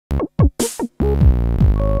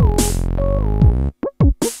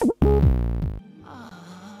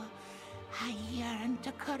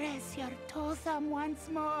freedom once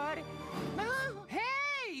more.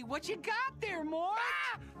 Hey, what you got there, Mort?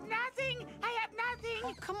 Nothing. I have nothing.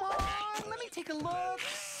 Oh, come on. Let me take a look.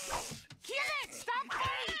 Kill it! Stop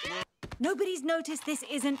fighting! Nobody's noticed this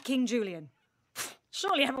isn't King Julien.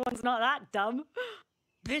 Surely everyone's not that dumb.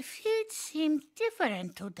 The feet seem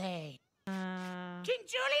different today. King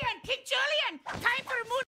Julien! King Julien! Time for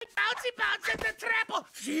moonlight bouncy bounce and the treble.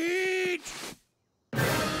 Feet!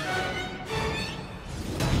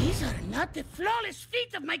 These are not the flawless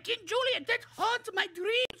feet of my King Julien that haunt my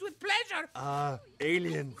dreams with pleasure.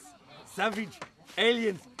 Aliens. Savage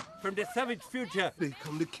aliens from the savage future. They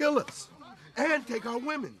come to kill us and take our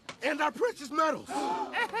women and our precious metals.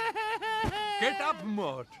 Get up,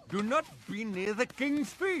 Mort. Do not be near the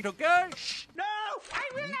king's feet, okay? No! I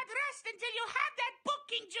will not rest until you have that book,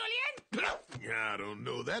 King Julien! Yeah, I don't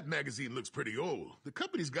know. That magazine looks pretty old. The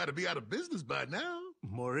company's got to be out of business by now.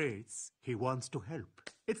 Moritz, he wants to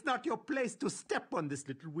help. It's not your place to step on this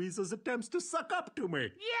little weasel's attempts to suck up to me.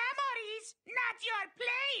 Yeah, Maurice, not your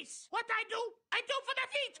place. What I do for the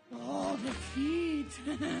feet. Oh, the feet.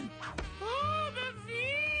 Oh, the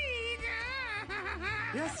feet.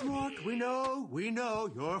 Yes, Mort, we know,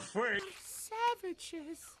 you're free.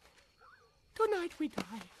 Savages. Tonight we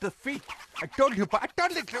die. The feet. I told you, but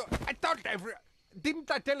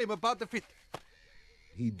didn't I tell him about the feet?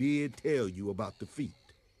 He did tell you about the feet.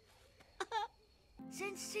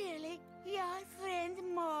 Sincerely, your friend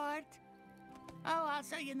Mort. Oh,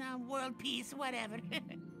 also, world peace, whatever.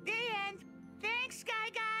 The end. Thanks, Sky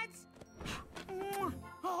Gods. Hello,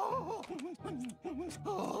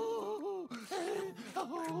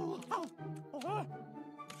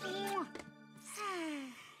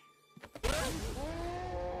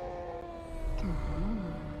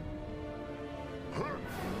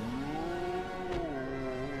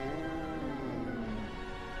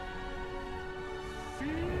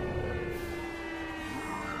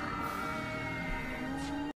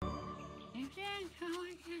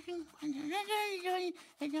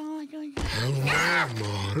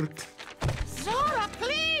 Mort. Zora,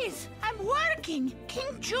 please! I'm working.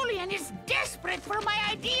 King Julien is desperate for my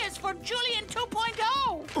ideas for Julien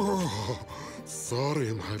 2.0. Oh,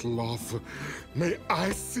 sorry, my love. May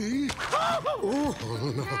I see? Oh,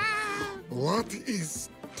 no. What is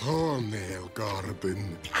toenail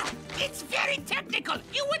garden? It's very technical.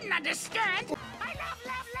 You wouldn't understand. I love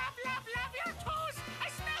your toes. I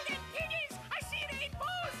smell them piggies. I see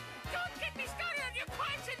rainbows. Don't get me started on your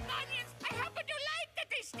coins and onions. I happen to like that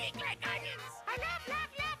they stink like onions. I love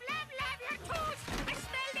your toes. I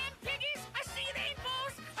smell them piggies. I see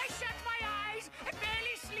rainbows. I shut my eyes and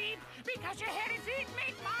barely sleep because your hairy feet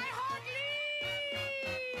make my heart leap.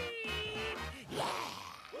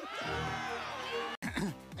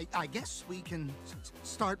 I guess we can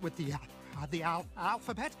start with the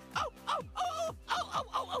alphabet. Oh,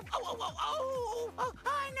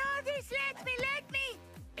 I know this. Let me.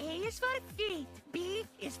 A is for feet. B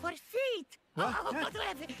is for feet. What?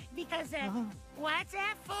 Because, what's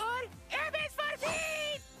F for? F is for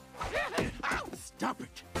feet! Oh, Stop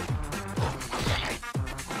it.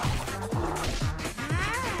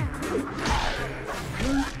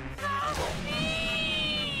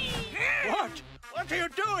 What? What are you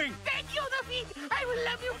doing? Thank you, the feet. I will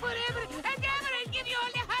love you forever and ever and give you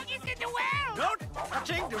all the huggies in the world. Don't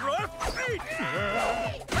touching the royal feet!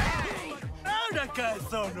 Now that guy's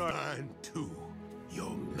so naughty. Mine too,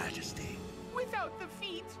 Your Majesty. Without the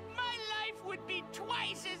feet, my life would be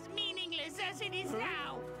twice as meaningless as it is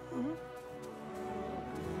now.